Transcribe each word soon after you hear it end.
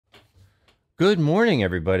Good morning,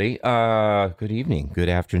 everybody. Good evening, good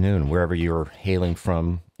afternoon, wherever you're hailing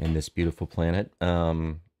from in this beautiful planet.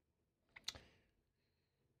 Boy,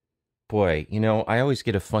 I always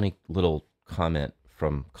get a funny little comment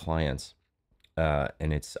from clients,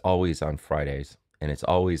 and it's always on Fridays, and it's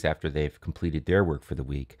always after they've completed their work for the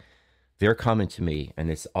week. They're coming to me,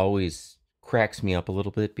 and it's always cracks me up a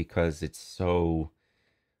little bit because it's so,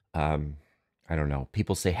 um, I don't know.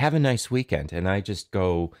 People say, "Have a nice weekend," and I just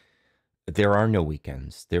go, there are no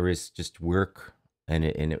weekends. There is just work, and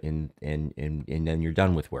then you're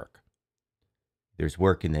done with work. There's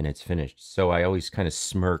work, and then it's finished. So I always kind of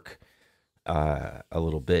smirk a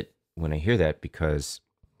little bit when I hear that because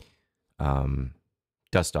um,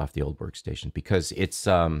 dust off the old workstation because it's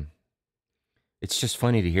just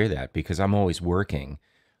funny to hear that because I'm always working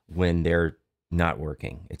when they're not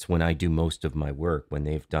working. It's when I do most of my work when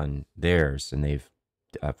they've done theirs and they've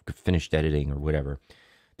finished editing or whatever.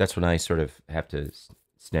 That's when I sort of have to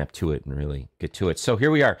snap to it and really get to it. So here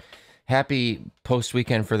we are. Happy post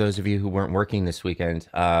weekend for those of you who weren't working this weekend.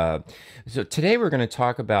 So today we're going to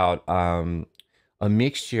talk about a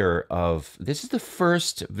mixture of. This is the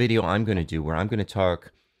first video I'm going to do where I'm going to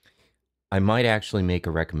talk. I might actually make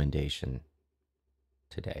a recommendation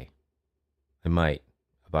today. I might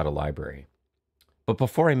about a library. But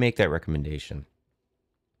before I make that recommendation,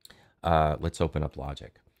 let's open up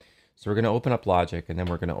Logic. So we're going to open up Logic, and then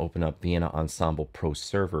we're going to open up Vienna Ensemble Pro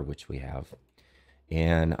Server, which we have.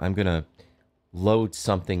 And I'm going to load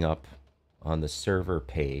something up on the server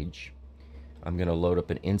page. I'm going to load up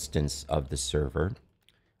an instance of the server.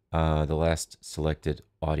 The last selected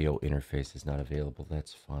audio interface is not available.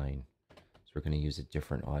 That's fine. So we're going to use a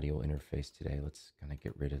different audio interface today. Let's kind of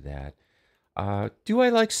get rid of that. Do I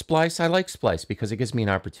like Splice? I like Splice because it gives me an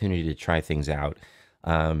opportunity to try things out.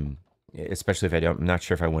 Especially if I'm not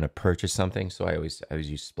sure if I want to purchase something. So I always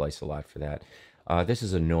use Splice a lot for that. This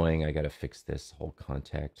is annoying. I got to fix this whole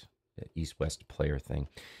contact east-west player thing.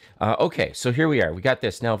 Okay, so here we are. We got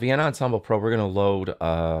this. Now, Vienna Ensemble Pro, we're going to load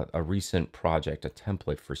a recent project, a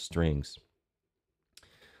template for strings.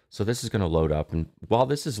 So this is going to load up. And while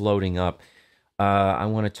this is loading up, I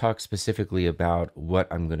want to talk specifically about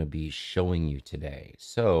what I'm going to be showing you today.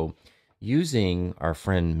 So using our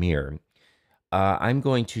friend Mir, I'm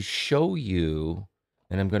going to show you,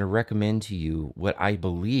 and I'm going to recommend to you what I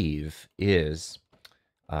believe is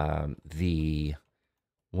one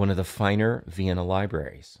of the finer Vienna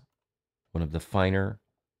libraries. One of the finer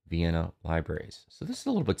Vienna libraries. So this is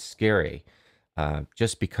a little bit scary,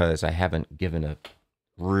 just because I haven't given a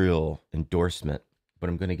real endorsement, but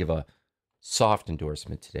I'm going to give a soft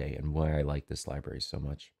endorsement today and why I like this library so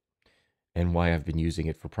much and why I've been using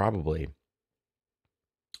it for probably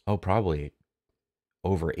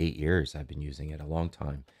over 8 years. I've been using it a long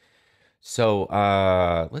time. So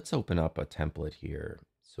let's open up a template here.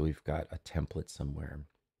 So we've got a template somewhere.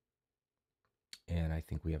 And I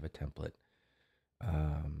think we have a template.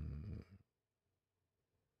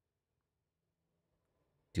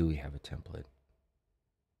 Do we have a template?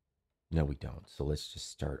 No, we don't. So let's just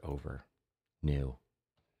start over. New.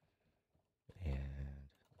 And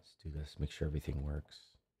let's do this. Make sure everything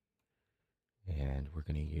works. And we're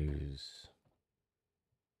going to use...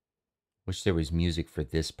 Wish there was music for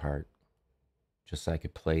this part, just so I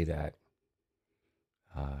could play that.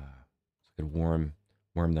 So I could warm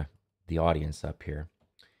the audience up here.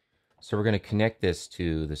 So we're going to connect this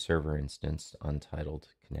to the server instance, untitled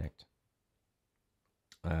connect.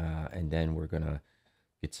 And then we're going to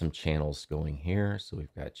get some channels going here. So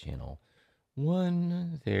we've got channel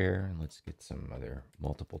 1 there. And let's get some other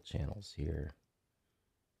multiple channels here.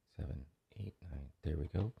 7, 8, 9. There we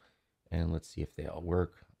go. And let's see if they all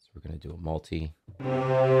work. So we're going to do a multi. Yeah,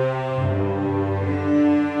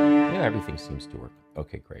 everything seems to work.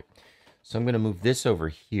 Okay, great. So I'm going to move this over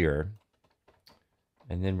here.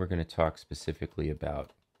 And then we're going to talk specifically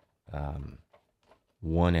about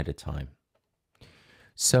one at a time.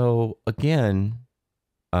 So again,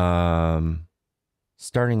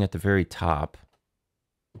 starting at the very top,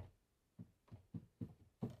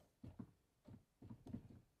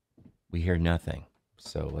 we hear nothing.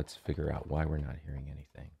 So let's figure out why we're not hearing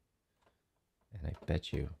anything. And I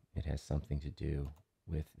bet you it has something to do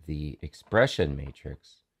with the expression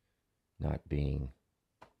matrix not being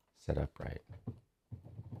set up right.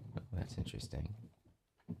 Oh, that's interesting.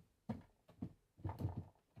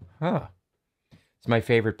 Huh. It's my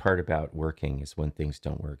favorite part about working is when things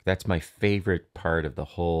don't work. That's my favorite part of the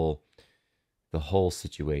whole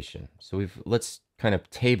situation. So let's kind of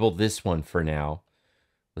table this one for now.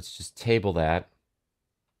 Let's just table that.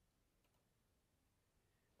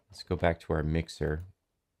 Let's go back to our mixer.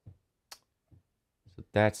 So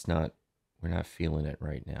that's not We're not feeling it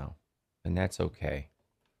right now. And that's okay.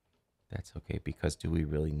 That's okay, because do we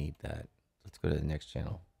really need that? Let's go to the next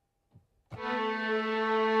channel.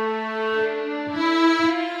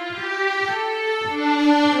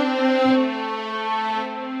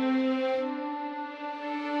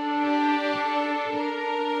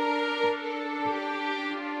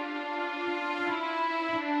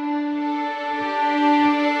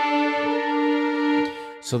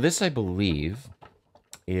 So this, I believe,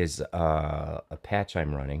 is a patch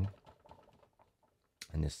I'm running.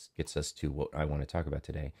 And this gets us to what I want to talk about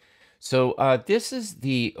today. So this is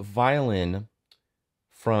the violin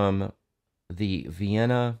from the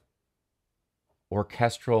Vienna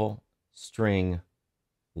Orchestral String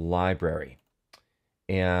Library.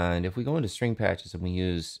 And if we go into string patches and we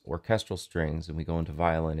use orchestral strings and we go into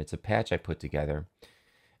violin, it's a patch I put together.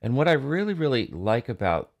 And what I really, really like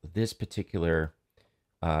about this particular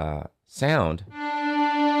sound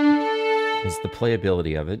is the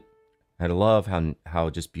playability of it. I love how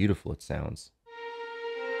just beautiful it sounds.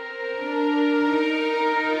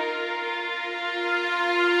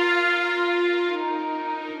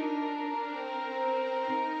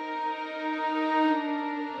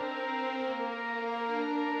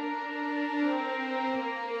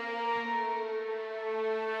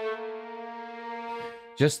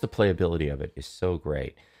 Just the playability of it is so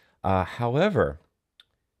great. However,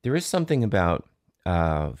 there is something about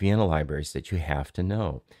Vienna libraries that you have to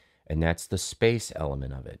know, and that's the space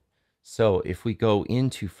element of it. So if we go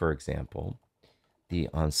into, for example, the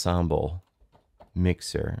ensemble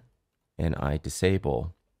mixer, and I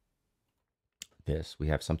disable this, we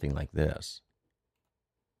have something like this.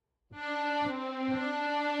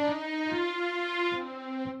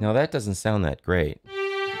 Now that doesn't sound that great.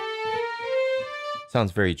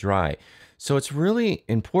 Sounds very dry. So it's really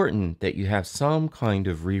important that you have some kind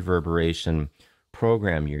of reverberation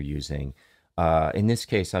program you're using. In this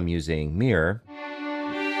case, I'm using Mirror.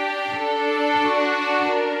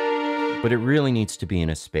 But it really needs to be in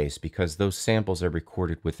a space because those samples are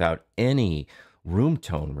recorded without any room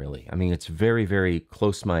tone, really. I mean, it's very, very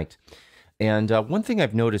close mic'd. And one thing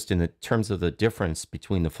I've noticed in the terms of the difference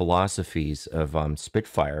between the philosophies of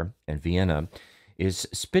Spitfire and Vienna is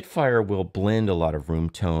Spitfire will blend a lot of room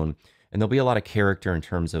tone, and there'll be a lot of character in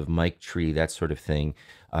terms of mic tree, that sort of thing,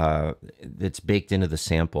 that's baked into the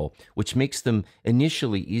sample, which makes them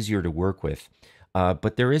initially easier to work with.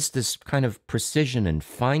 But there is this kind of precision and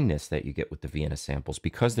fineness that you get with the Vienna samples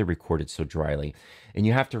because they're recorded so dryly, and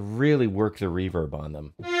you have to really work the reverb on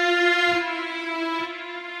them.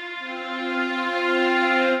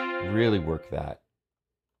 Really work that.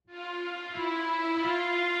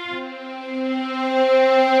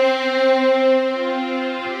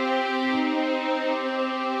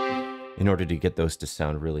 In order to get those to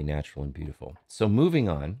sound really natural and beautiful. So moving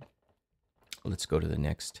on, let's go to the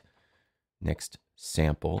next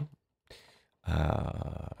sample.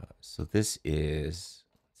 So this is,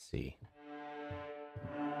 let's see.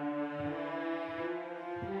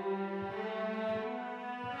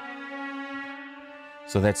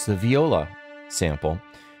 So that's the viola sample.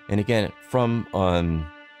 And again, from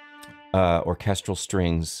Orchestral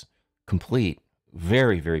Strings Complete,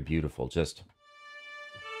 very, very beautiful. Just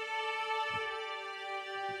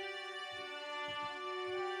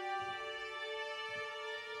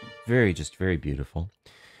very beautiful.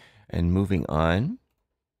 And moving on.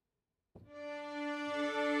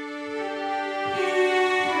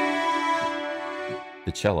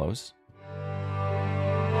 The cellos.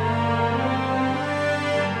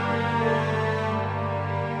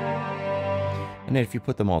 And then if you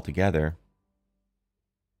put them all together,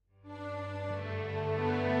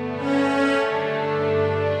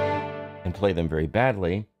 and play them very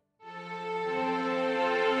badly,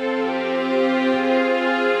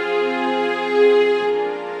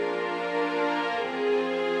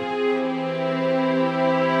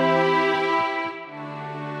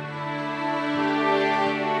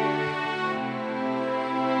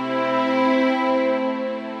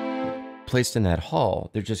 placed in that hall,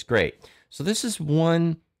 they're just great. So this is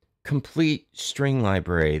one complete string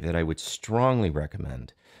library that I would strongly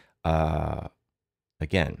recommend.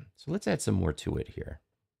 Again, so let's add some more to it here.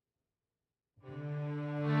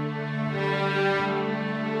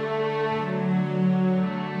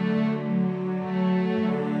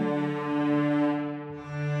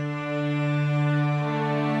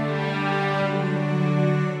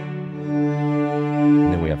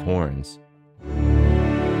 And then we have horns.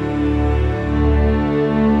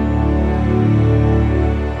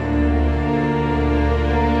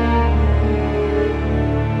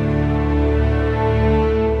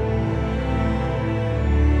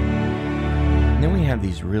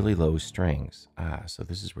 these really low strings. So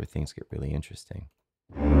this is where things get really interesting.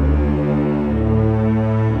 We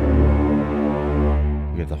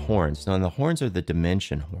have the horns. Now, the horns are the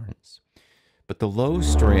dimension horns. But the low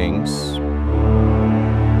strings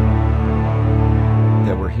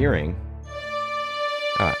that we're hearing...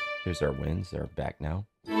 here's our winds. They're back now.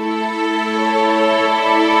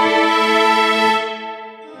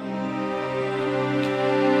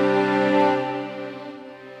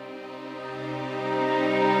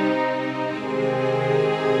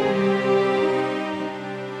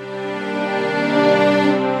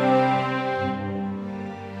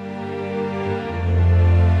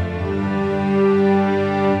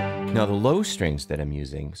 Now the low strings that I'm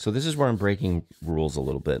using, so this is where I'm breaking rules a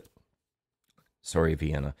little bit. Sorry,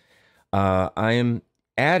 Vienna. I am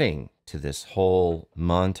adding to this whole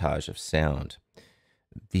montage of sound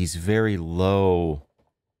these very low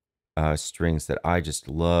strings that I just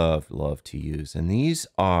love to use. And these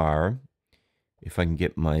are, if I can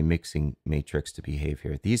get my mixing matrix to behave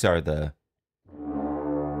here, those are the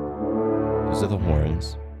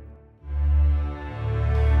horns.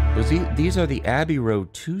 These are the Abbey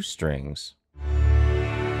Road 2 strings.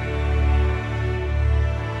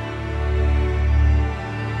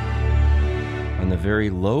 On the very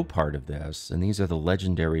low part of this, and these are the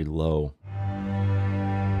legendary low.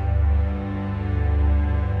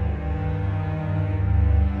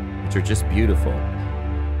 Which are just beautiful.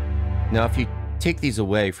 Now, if you take these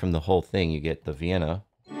away from the whole thing, you get the Vienna.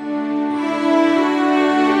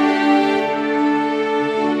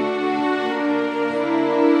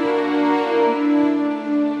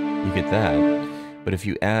 You get that. But if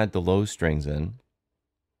you add the low strings in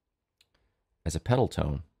as a pedal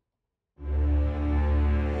tone,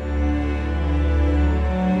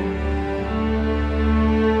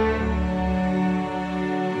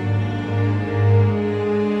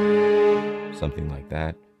 something like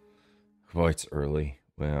that. Oh, it's early.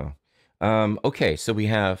 Wow. Okay, so we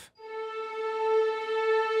have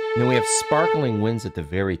sparkling winds at the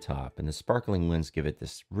very top, and the sparkling winds give it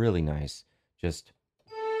this really nice, just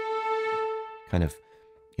kind of,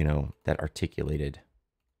 that articulated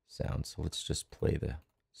sound. So let's just play the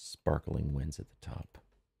sparkling winds at the top.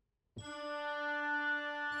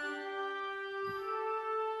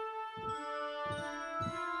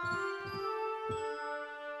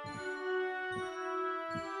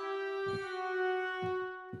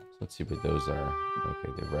 Let's see what those are. Okay,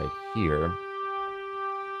 they're right here.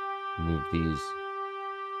 Move these.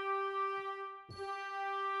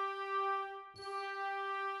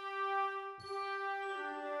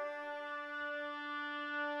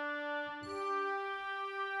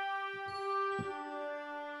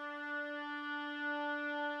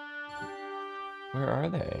 Where are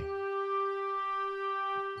they?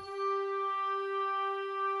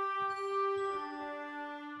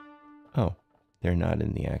 Oh, they're not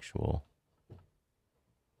in the actual...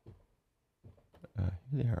 here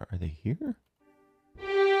they are. Are they here?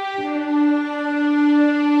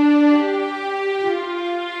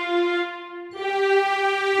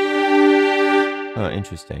 Oh,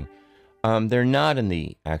 interesting. They're not in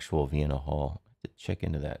the actual Vienna Hall. I have to check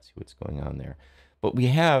into that, see what's going on there. But we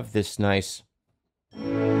have this nice... Let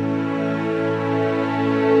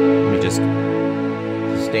me just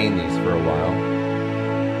sustain these for a while.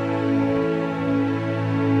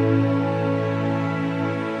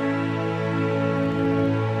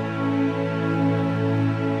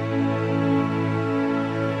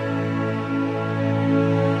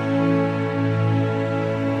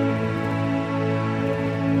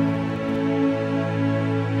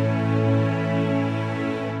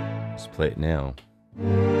 Let's play it now.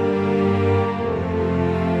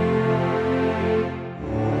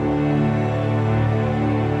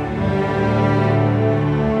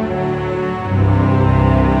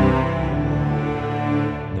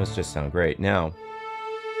 Those just sound great. Now,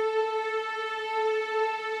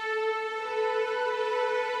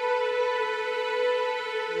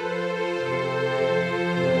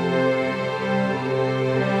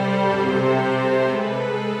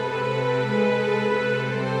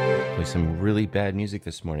 play some really bad music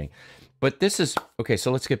this morning. But this is, okay,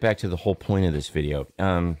 so let's get back to the whole point of this video.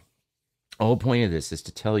 The whole point of this is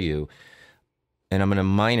to tell you, and I'm going to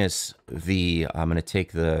minus the, I'm going to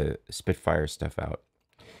take the Spitfire stuff out.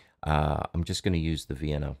 I'm just going to use the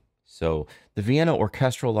Vienna. So the Vienna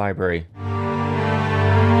Orchestral Library.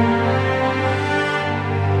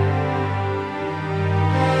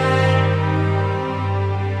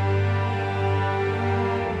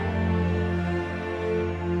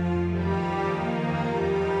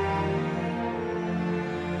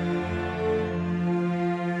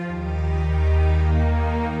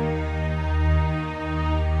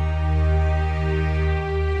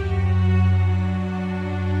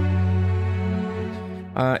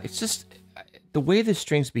 It's just the way the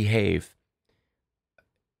strings behave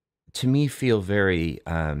to me feel very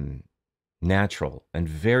natural and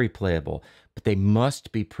very playable, but they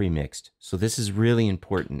must be pre-mixed. So this is really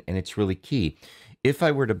important and it's really key. If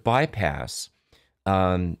I were to bypass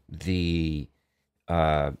the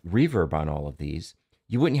reverb on all of these,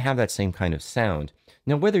 you wouldn't have that same kind of sound.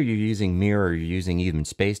 Now, whether you're using Mirror or you're using even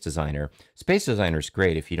Space Designer is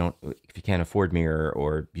great if you can't afford Mirror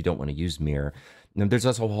or you don't want to use Mirror. Now, there's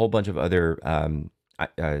also a whole bunch of other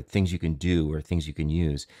things you can do or things you can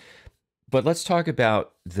use. But let's talk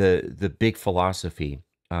about the big philosophy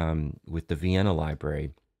with the Vienna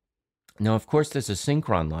library. Now, of course, there's a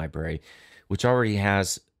Synchron library, which already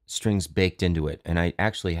has strings baked into it. And I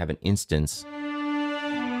actually have an instance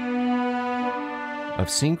of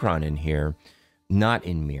Synchron in here, not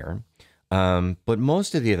in Mirror. But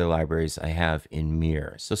most of the other libraries I have in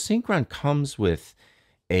Mirror. So Synchron comes with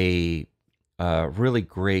a really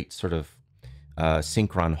great sort of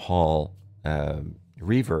Synchron Hall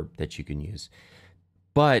reverb that you can use.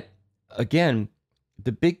 But again,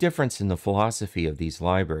 the big difference in the philosophy of these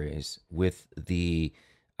libraries with the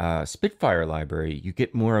Spitfire library, you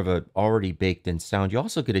get more of a already baked in sound. You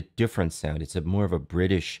also get a different sound. It's a more of a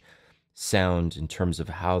British sound in terms of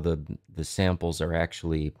how the samples are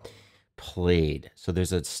actually played. So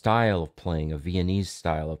there's a style of playing, a Viennese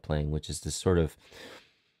style of playing, which is this sort of,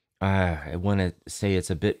 I want to say it's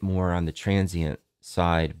a bit more on the transient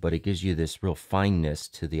side, but it gives you this real fineness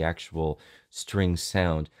to the actual string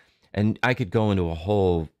sound. And I could go into a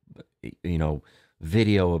whole,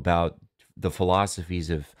 video about the philosophies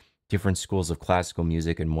of different schools of classical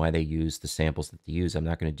music and why they use the samples that they use. I'm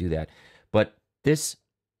not going to do that. But this,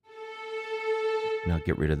 and I'll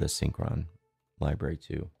get rid of the Synchron library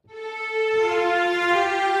too.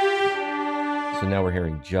 So now we're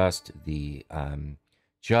hearing just the, and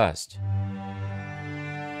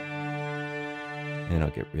I'll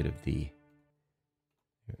get rid of the,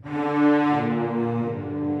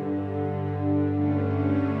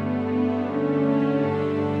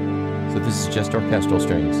 so this is just orchestral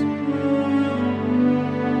strings.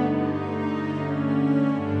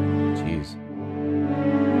 Jeez.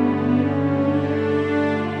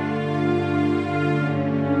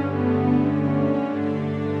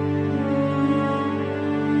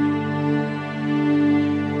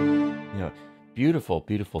 Beautiful,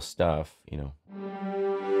 beautiful stuff,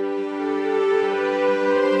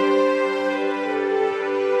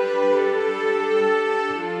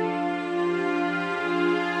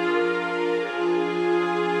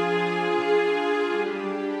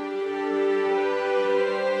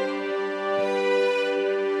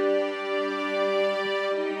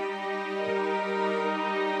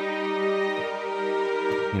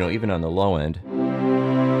 even on the low end.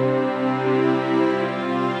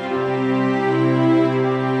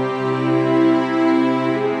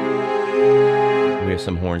 We have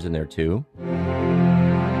some horns in there too.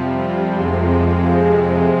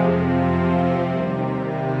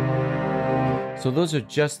 So those are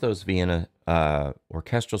just those Vienna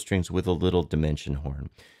orchestral strings with a little dimension horn.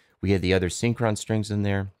 We had the other Synchron strings in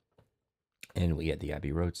there, and we had the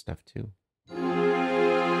Abbey Road stuff too.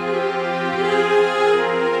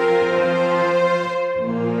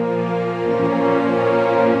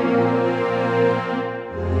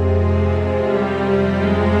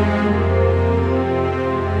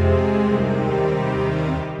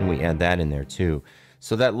 Add that in there too.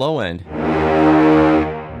 So that low end,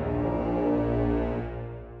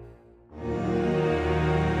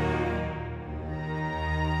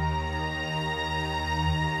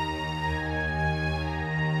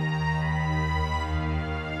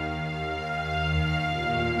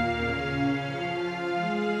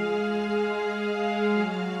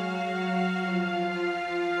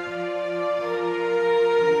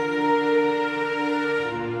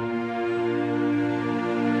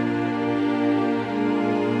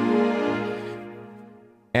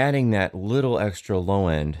 adding that little extra low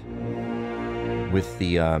end with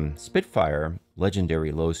the Spitfire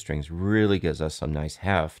legendary low strings really gives us some nice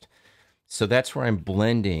heft. So that's where I'm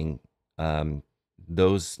blending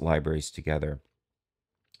those libraries together.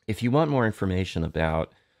 If you want more information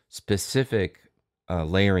about specific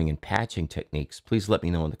layering and patching techniques, please let me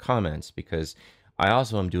know in the comments, because I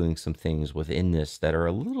also am doing some things within this that are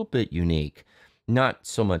a little bit unique, not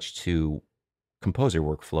so much to composer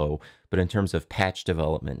workflow, but in terms of patch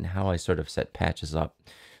development and how I sort of set patches up.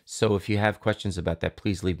 So if you have questions about that,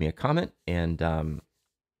 please leave me a comment, and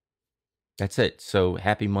that's it. So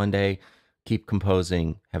happy Monday, keep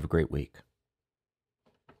composing, have a great week.